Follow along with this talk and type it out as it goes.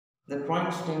The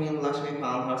point streaming Lakshmi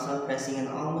found herself facing an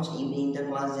almost empty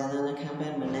interclass general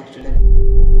compartment next to the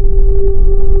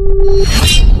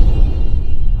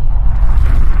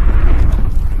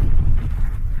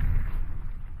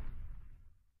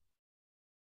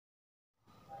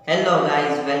hello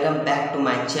guys, welcome back to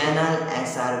my channel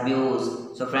SR views.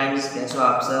 So friends, कैसे हो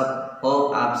आप सब?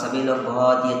 Hope आप सभी लोग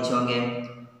बहुत ही अच्छे होंगे।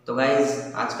 तो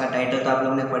गाइस, आज का टाइटल तो आप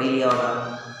लोगों ने पढ़ ही लिया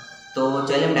होगा, तो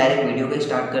चलिए हम डायरेक्ट वीडियो को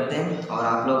स्टार्ट करते हैं और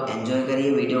आप लोग एंजॉय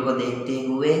करिए वीडियो को देखते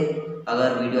हुए।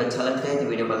 अगर वीडियो अच्छा लगता है तो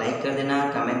वीडियो को लाइक कर देना,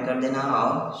 कमेंट कर देना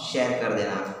और शेयर कर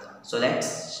देना। So let's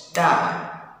start.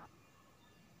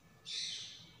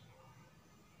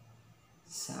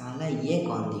 साला ये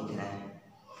कौन दिख रहा है?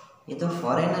 ये तो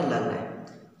फॉरेनर लग रहा है।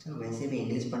 चलो, वैसे भी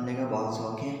इंग्लिश पढ़ने का बहुत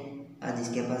शौक है, आज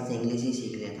इसके पास से इंग्लिश ही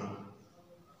सीख लेता हूँ।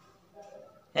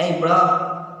 Hey bro,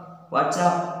 what's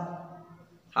up?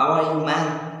 How are you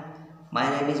man? My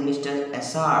name is Mr.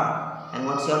 SR, and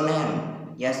what's your name?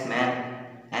 Yes man,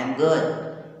 I'm good,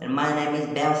 and my name is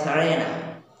Serena.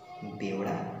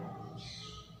 बेवड़ा,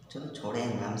 चलो छोड़े,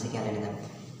 नाम से क्या लेना।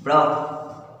 Bro,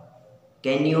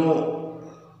 can you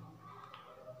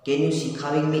speak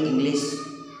me English?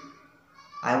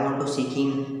 I want to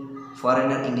speaking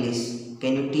foreigner English.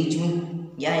 Can you teach me?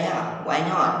 Yeah, why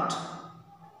not?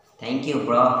 Thank you,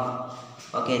 bro.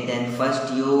 Okay, then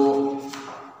first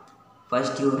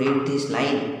you read this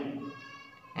line,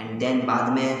 and then बाद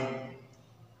में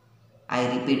I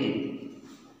repeat it.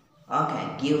 Okay,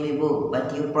 give me book,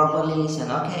 but you properly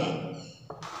listen. Okay.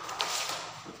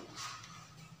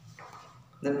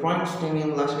 The point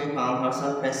streaming Lakshmi found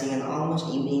herself facing an almost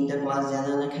empty interclass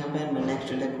general compartment next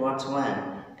to the quartz one.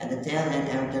 At the tail end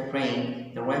of the train,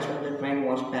 the rest of the train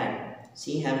was packed.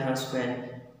 She had her spread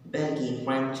baggy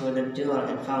front through the door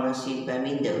and found a seat by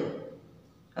window.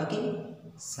 Okay?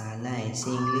 साला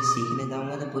ऐसे English सीखने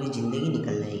जाऊंगा तो पूरी ज़िंदगी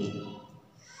निकल जाएगी,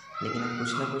 लेकिन अब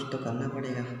कुछ ना कुछ तो करना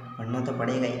पड़ेगा, पढ़ना तो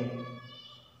पड़ेगा ही।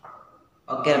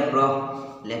 Okay bro,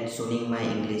 let's tuning my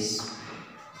English.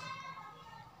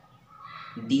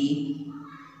 The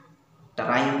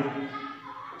train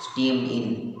steamed in.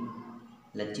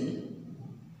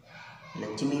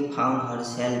 Lakshmi found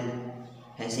herself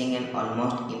facing an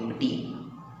almost empty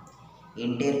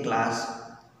interclass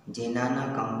Jenana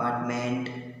compartment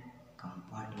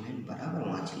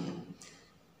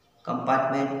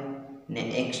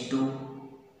next to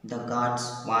the guards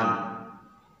one.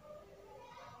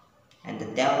 And the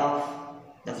tail of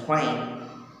the train,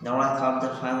 the rest of the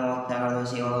train was there.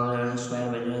 She was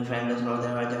square between friends, no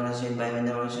there was a by when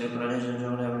there was a production.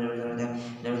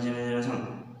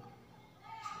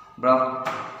 Bro,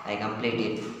 I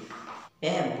completed.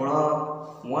 Yeah,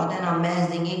 bro, what an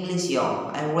amazing English,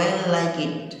 yo! I really like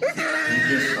it. Thank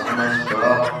you so much,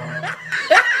 bro.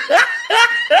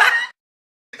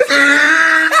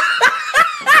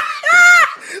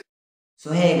 So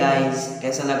hey guys,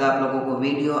 कैसा लगा आप लोगों को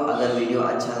video? अगर video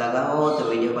अच्छा लगा हो तो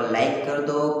वीडियो को लाइक कर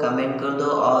दो, कमेंट कर दो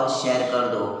और शेयर कर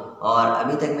दो। और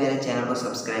अभी तक मेरे चैनल को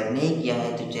सब्सक्राइब नहीं किया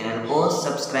है तो चैनल को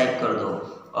सब्सक्राइब कर दो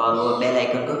और वो बेल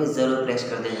आइकन को भी ज़रूर प्रेस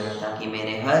कर देना, ताकि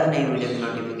मेरे हर नई वीडियो की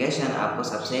नोटिफिकेशन आपको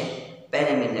सबसे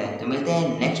पहले मिल जाए। तो मिलते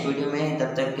हैं नेक्स्ट वीडियो में,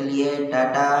 तब तक के लिए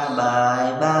टाटा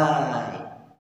बाय बाय।